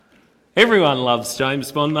Everyone loves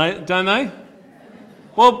James Bond, mate, don't they?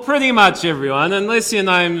 Well, pretty much everyone, unless your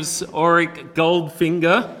name's Auric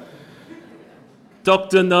Goldfinger,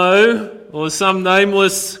 Dr. No, or some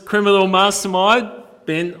nameless criminal mastermind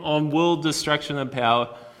bent on world destruction and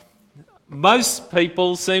power. Most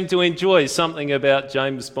people seem to enjoy something about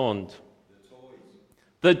James Bond.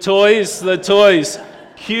 The toys.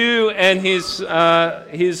 Q and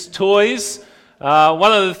his toys.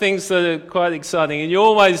 One of the things that are quite exciting, and you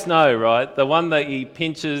always know, right, the one that he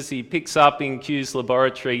picks up in Q's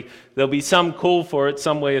laboratory, there'll be some call for it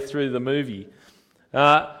somewhere through the movie.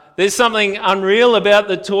 There's something unreal about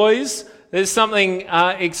the toys. There's something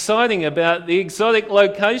exciting about the exotic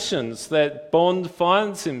locations that Bond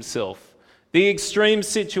finds himself, the extreme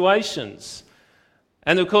situations,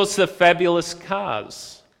 and of course the fabulous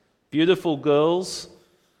cars, beautiful girls.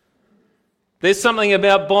 There's something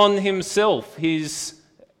about Bond himself. He's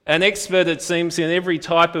an expert, it seems, in every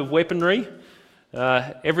type of weaponry,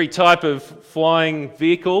 every type of flying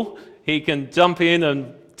vehicle. He can jump in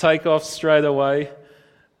and take off straight away.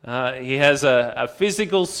 He has a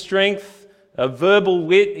physical strength, a verbal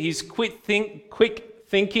wit. He's quick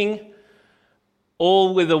thinking,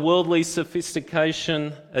 all with a worldly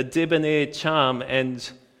sophistication, a debonair charm, and,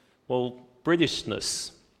 well,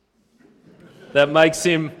 Britishness that makes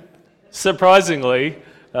him surprisingly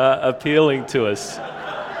appealing to us.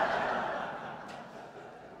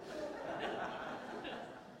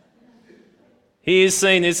 He is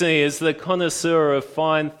seen, isn't he, as the connoisseur of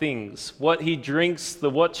fine things. What he drinks, the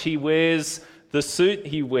watch he wears, the suit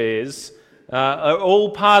he wears are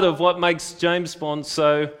all part of what makes James Bond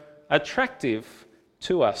so attractive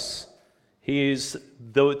to us. He is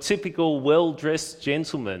the typical well-dressed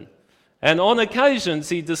gentleman, and on occasions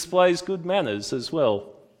he displays good manners as well.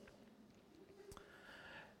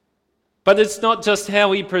 But it's not just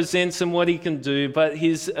how he presents and what he can do, but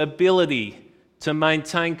his ability to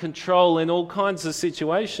maintain control in all kinds of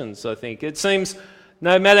situations, I think. It seems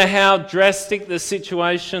no matter how drastic the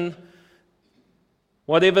situation,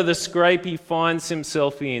 whatever the scrape he finds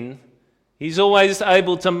himself in, he's always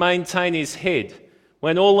able to maintain his head.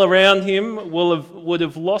 When all around him would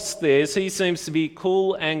have lost theirs, he seems to be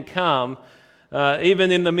cool and calm,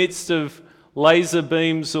 even in the midst of laser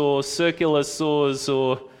beams or circular saws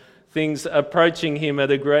or things approaching him at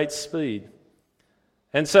a great speed.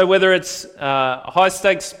 And so whether it's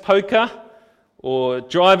high-stakes poker or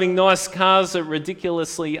driving nice cars at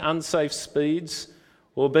ridiculously unsafe speeds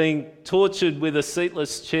or being tortured with a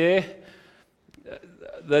seatless chair,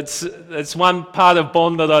 that's one part of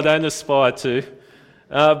Bond that I don't aspire to.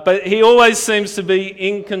 But he always seems to be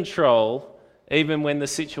in control, even when the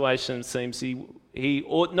situation seems he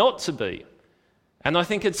ought not to be. And I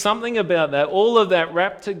think it's something about that, all of that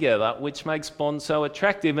wrapped together, which makes Bond so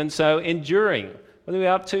attractive and so enduring. What are we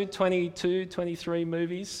up to? 22, 23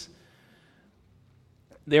 movies?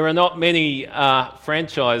 There are not many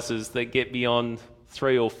franchises that get beyond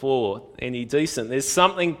 3 or 4 any decent. There's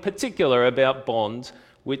something particular about Bond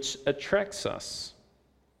which attracts us.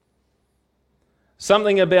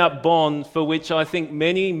 Something about Bond for which I think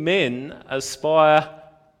many men aspire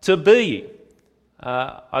to be.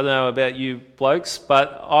 I don't know about you blokes,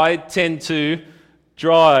 but I tend to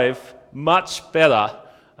drive much better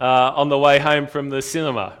on the way home from the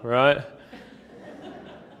cinema, right?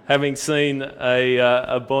 Having seen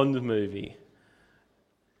a Bond movie.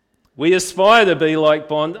 We aspire to be like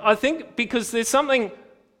Bond, I think, because there's something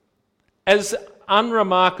as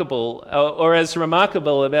unremarkable or as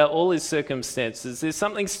remarkable about all his circumstances. There's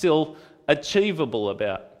something still achievable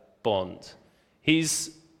about Bond.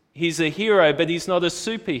 He's a hero, but he's not a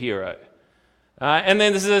superhero. And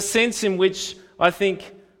then there's a sense in which I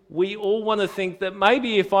think we all want to think that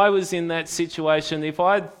maybe if I was in that situation, if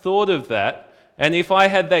I'd thought of that, and if I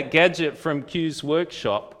had that gadget from Q's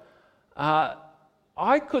workshop,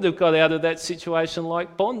 I could have got out of that situation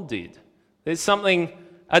like Bond did. There's something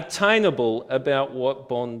attainable about what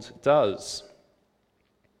Bond does.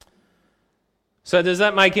 So does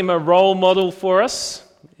that make him a role model for us?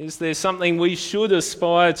 Is there something we should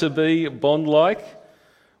aspire to be Bond-like?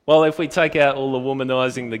 Well, if we take out all the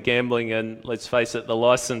womanising, the gambling, and let's face it, the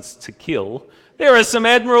licence to kill, there are some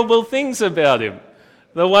admirable things about him.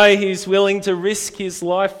 The way he's willing to risk his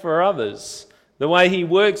life for others, the way he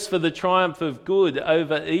works for the triumph of good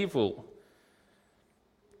over evil,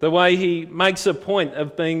 the way he makes a point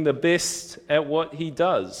of being the best at what he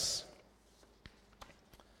does.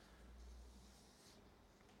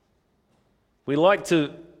 We like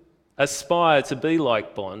to aspire to be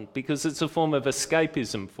like Bond because it's a form of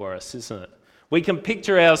escapism for us, isn't it? We can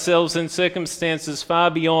picture ourselves in circumstances far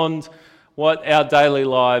beyond what our daily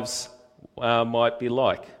lives might be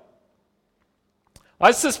like. I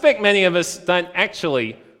suspect many of us don't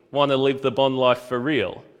actually want to live the Bond life for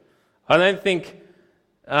real. I don't think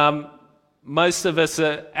most of us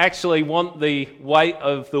actually want the weight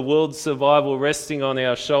of the world's survival resting on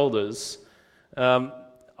our shoulders.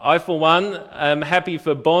 I, for one, am happy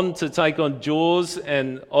for Bond to take on Jaws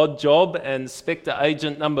and Odd Job and Spectre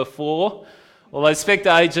Agent number 4, although Spectre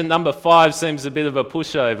Agent number 5 seems a bit of a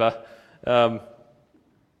pushover.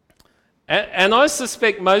 And I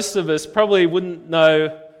suspect most of us probably wouldn't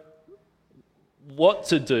know what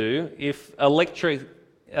to do if Electra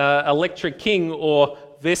King or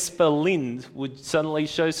Vesper Lind would suddenly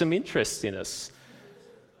show some interest in us.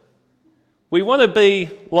 We want to be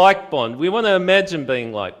like Bond. We want to imagine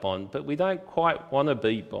being like Bond, but we don't quite want to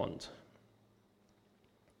be Bond.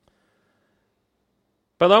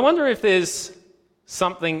 But I wonder if there's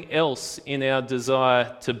something else in our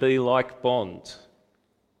desire to be like Bond.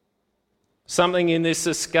 Something in this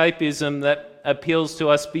escapism that appeals to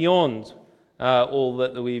us beyond all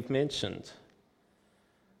that we've mentioned.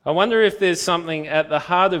 I wonder if there's something at the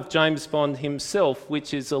heart of James Bond himself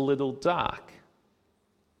which is a little dark.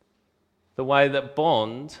 The way that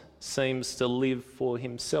Bond seems to live for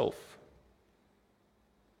himself.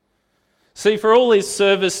 See, for all his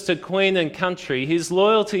service to Queen and country, his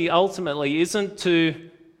loyalty ultimately isn't to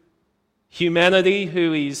humanity,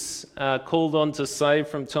 who he's called on to save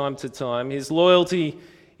from time to time. His loyalty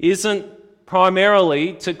isn't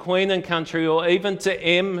primarily to Queen and country or even to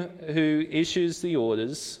M, who issues the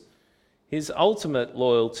orders. His ultimate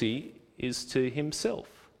loyalty is to himself.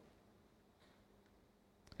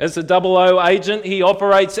 As a 00 agent, he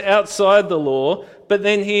operates outside the law, but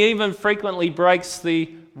then he even frequently breaks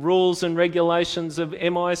the rules and regulations of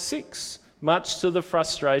MI6, much to the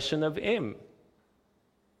frustration of M.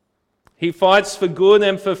 He fights for good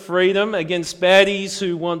and for freedom against baddies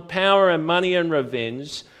who want power and money and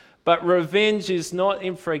revenge, but revenge is not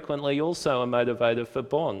infrequently also a motivator for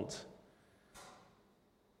Bond.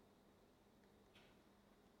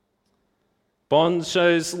 Bond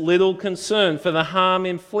shows little concern for the harm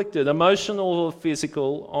inflicted, emotional or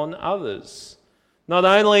physical, on others. Not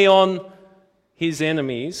only on his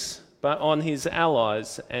enemies, but on his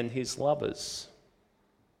allies and his lovers.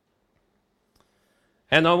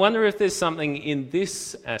 And I wonder if there's something in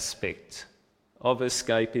this aspect of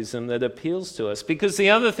escapism that appeals to us. Because the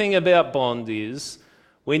other thing about Bond is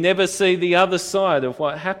we never see the other side of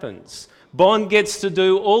what happens. Bond gets to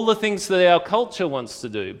do all the things that our culture wants to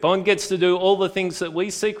do. Bond gets to do all the things that we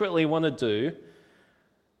secretly want to do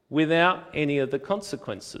without any of the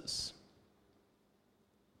consequences.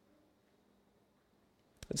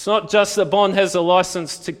 It's not just that Bond has a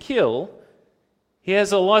license to kill. He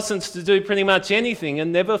has a license to do pretty much anything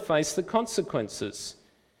and never face the consequences.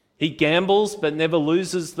 He gambles but never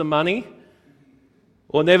loses the money,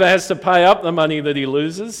 or never has to pay up the money that he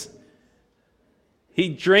loses. He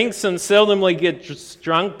drinks and seldomly gets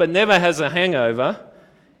drunk but never has a hangover.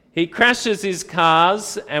 He crashes his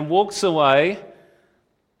cars and walks away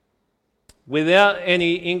without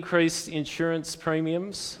any increased insurance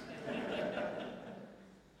premiums,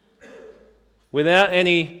 without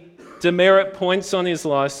any demerit points on his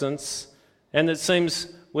license, and it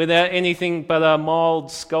seems without anything but a mild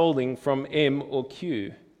scolding from M or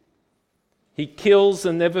Q. He kills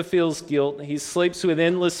and never feels guilt. He sleeps with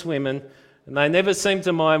endless women, and they never seem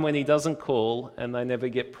to mind when he doesn't call, and they never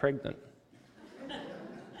get pregnant.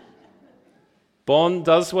 Bond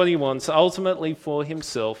does what he wants, ultimately for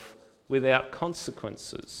himself, without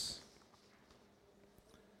consequences.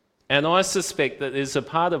 And I suspect that there's a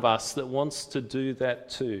part of us that wants to do that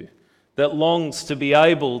too, that longs to be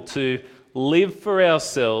able to live for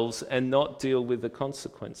ourselves and not deal with the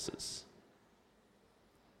consequences.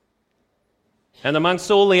 And amongst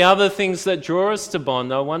all the other things that draw us to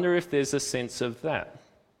Bond, I wonder if there's a sense of that.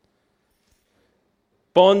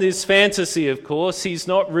 Bond is fantasy, of course. He's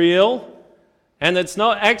not real. And it's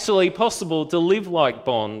not actually possible to live like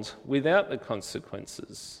Bond without the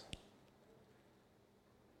consequences.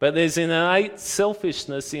 But there's an innate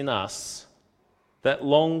selfishness in us that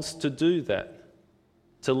longs to do that,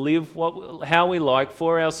 to live how we like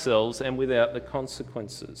for ourselves and without the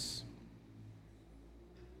consequences.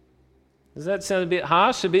 Does that sound a bit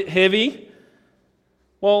harsh, a bit heavy?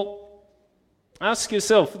 Well, ask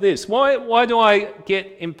yourself this. Why do I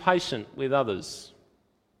get impatient with others?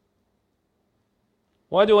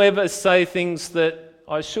 Why do I ever say things that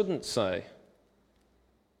I shouldn't say?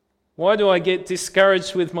 Why do I get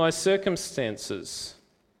discouraged with my circumstances?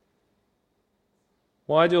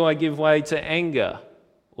 Why do I give way to anger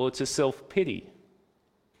or to self-pity?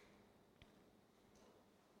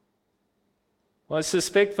 Well, I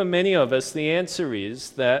suspect for many of us the answer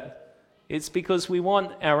is that It's because we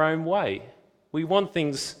want our own way. We want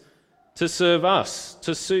things to serve us,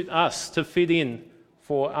 to suit us, to fit in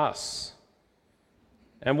for us.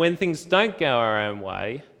 And when things don't go our own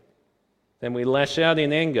way, then we lash out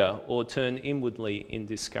in anger or turn inwardly in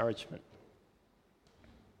discouragement.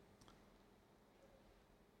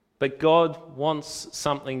 But God wants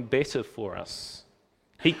something better for us.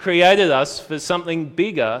 He created us for something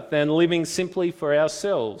bigger than living simply for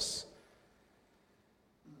ourselves.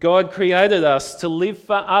 God created us to live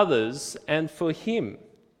for others and for Him,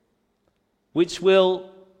 which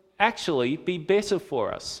will actually be better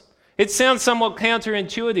for us. It sounds somewhat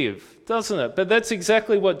counterintuitive, doesn't it? But that's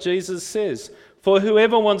exactly what Jesus says. For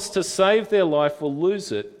whoever wants to save their life will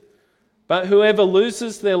lose it, but whoever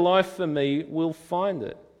loses their life for me will find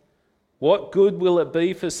it. What good will it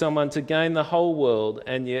be for someone to gain the whole world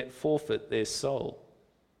and yet forfeit their soul?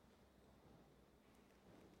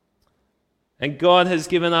 And God has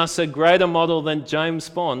given us a greater model than James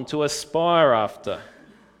Bond to aspire after.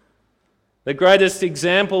 The greatest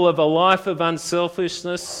example of a life of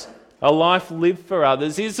unselfishness, a life lived for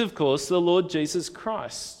others, is, of course, the Lord Jesus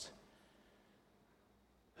Christ,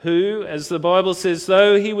 who, as the Bible says,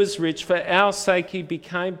 though he was rich, for our sake he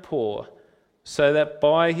became poor, so that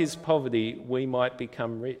by his poverty we might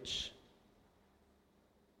become rich.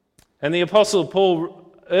 And the Apostle Paul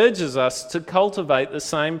urges us to cultivate the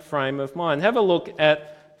same frame of mind. Have a look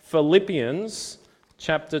at Philippians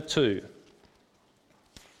chapter 2.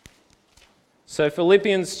 So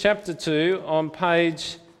Philippians chapter 2 on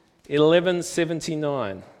page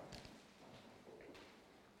 1179.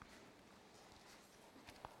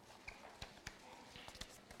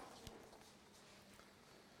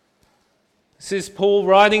 This is Paul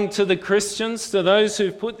writing to the Christians, to those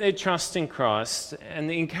who've put their trust in Christ, and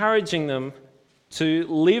encouraging them to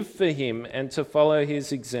live for him and to follow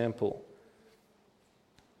his example.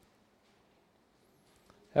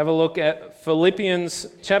 Have a look at Philippians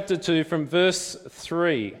chapter 2 from verse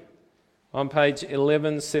 3 on page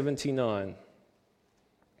 1179.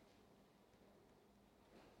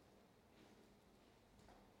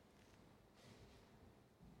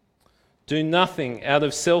 Do nothing out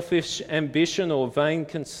of selfish ambition or vain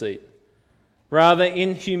conceit. Rather,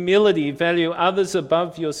 in humility, value others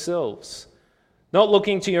above yourselves, not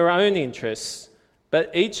looking to your own interests,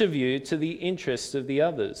 but each of you to the interest of the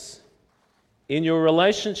others. In your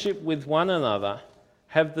relationship with one another,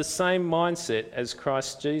 have the same mindset as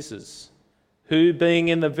Christ Jesus, who, being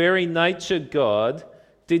in the very nature God,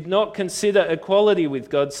 did not consider equality with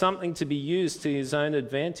God something to be used to his own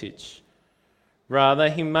advantage. Rather,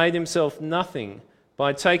 he made himself nothing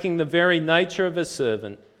by taking the very nature of a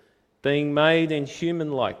servant, being made in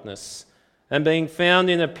human likeness, and being found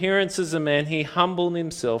in appearance as a man, he humbled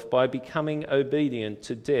himself by becoming obedient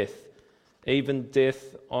to death, even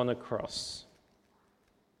death on a cross.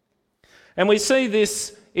 And we see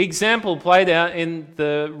this example played out in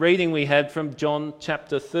the reading we had from John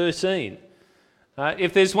chapter 13.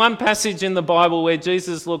 If there's one passage in the Bible where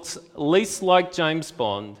Jesus looks least like James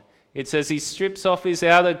Bond, it says he strips off his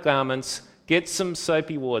outer garments, gets some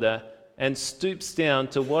soapy water, and stoops down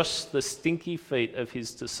to wash the stinky feet of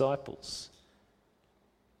his disciples.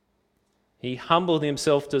 He humbled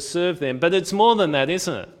himself to serve them. But it's more than that,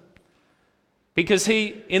 isn't it? Because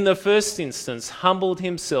he, in the first instance, humbled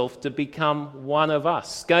himself to become one of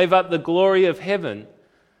us, gave up the glory of heaven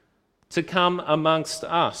to come amongst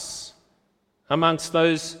us, amongst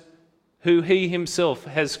those who he himself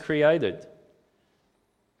has created.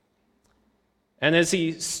 And as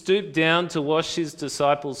he stooped down to wash his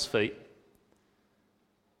disciples' feet,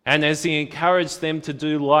 and as he encouraged them to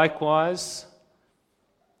do likewise,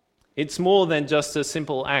 it's more than just a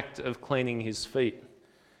simple act of cleaning his feet.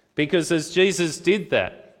 Because as Jesus did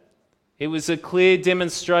that, it was a clear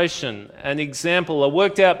demonstration, an example, a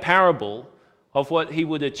worked out parable of what he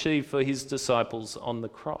would achieve for his disciples on the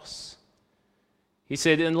cross. He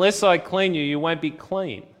said, unless I clean you, you won't be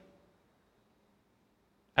clean.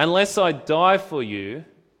 Unless I die for you,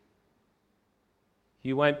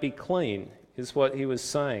 you won't be clean, is what he was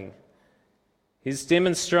saying. His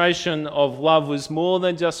demonstration of love was more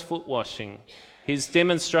than just foot washing. His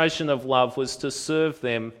demonstration of love was to serve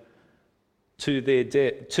them to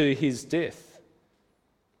his death,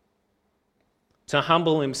 to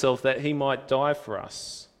humble himself that he might die for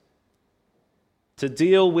us, to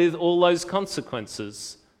deal with all those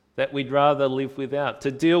consequences that we'd rather live without,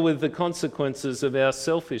 to deal with the consequences of our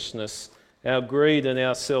selfishness, our greed and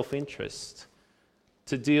our self-interest,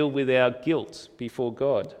 to deal with our guilt before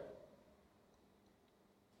God.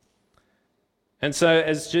 And so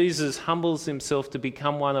as Jesus humbles himself to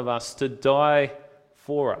become one of us, to die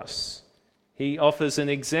for us, He offers an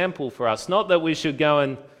example for us. Not that we should go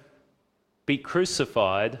and be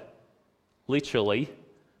crucified, literally.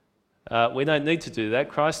 We don't need to do that.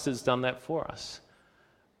 Christ has done that for us.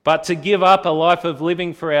 But to give up a life of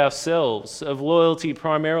living for ourselves, of loyalty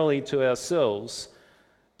primarily to ourselves,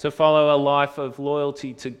 to follow a life of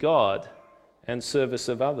loyalty to God and service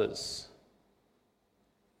of others.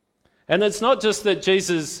 And it's not just that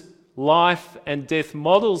Jesus' life and death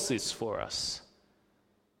models this for us,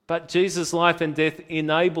 but Jesus' life and death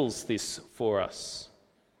enables this for us.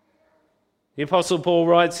 The Apostle Paul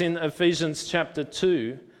writes in Ephesians chapter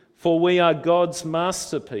 2, "For we are God's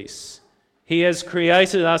masterpiece. He has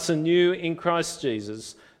created us anew in Christ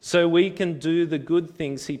Jesus, so we can do the good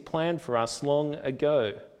things he planned for us long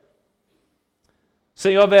ago."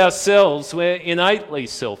 See, of ourselves, we're innately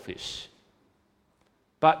selfish.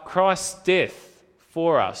 But Christ's death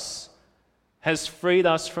for us has freed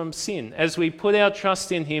us from sin. As we put our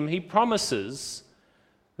trust in him, he promises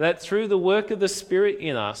that through the work of the Spirit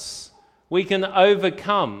in us, we can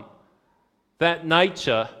overcome that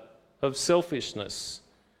nature of selfishness,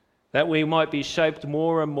 that we might be shaped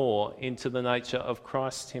more and more into the nature of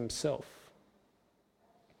Christ himself.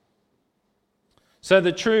 So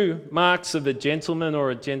the true marks of a gentleman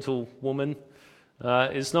or a gentlewoman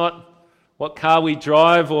is not what car we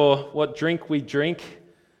drive or what drink we drink.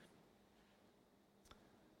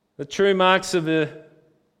 The true marks of a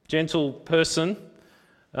gentle person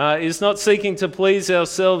is not seeking to please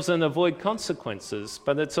ourselves and avoid consequences,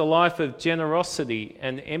 but it's a life of generosity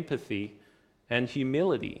and empathy and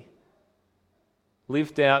humility,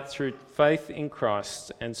 lived out through faith in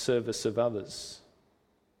Christ and service of others.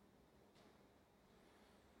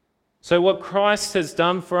 So what Christ has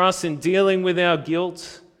done for us in dealing with our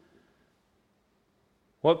guilt,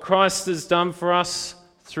 what Christ has done for us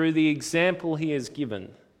through the example he has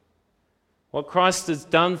given, what Christ has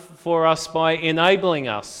done for us by enabling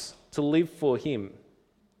us to live for him,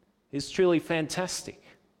 is truly fantastic.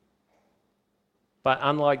 But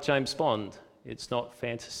unlike James Bond, it's not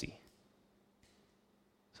fantasy.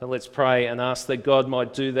 So let's pray and ask that God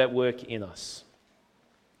might do that work in us.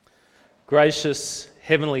 Gracious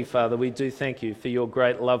Heavenly Father, we do thank you for your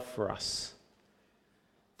great love for us.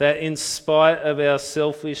 That in spite of our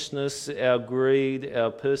selfishness, our greed, our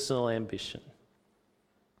personal ambition,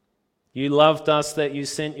 you loved us, that you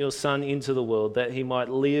sent your Son into the world, that he might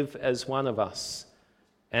live as one of us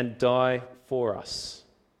and die for us.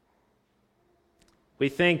 We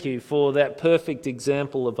thank you for that perfect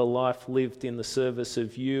example of a life lived in the service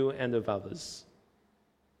of you and of others.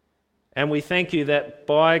 And we thank you that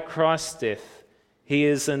by Christ's death, he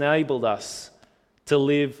has enabled us to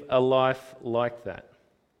live a life like that.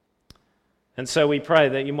 And so we pray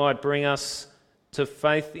that you might bring us to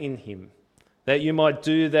faith in him, that you might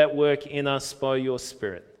do that work in us by your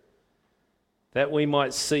Spirit, that we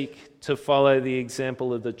might seek to follow the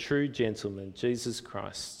example of the true gentleman, Jesus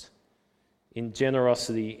Christ, in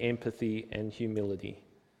generosity, empathy, and humility.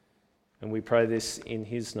 And we pray this in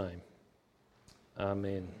his name.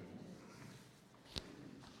 Amen.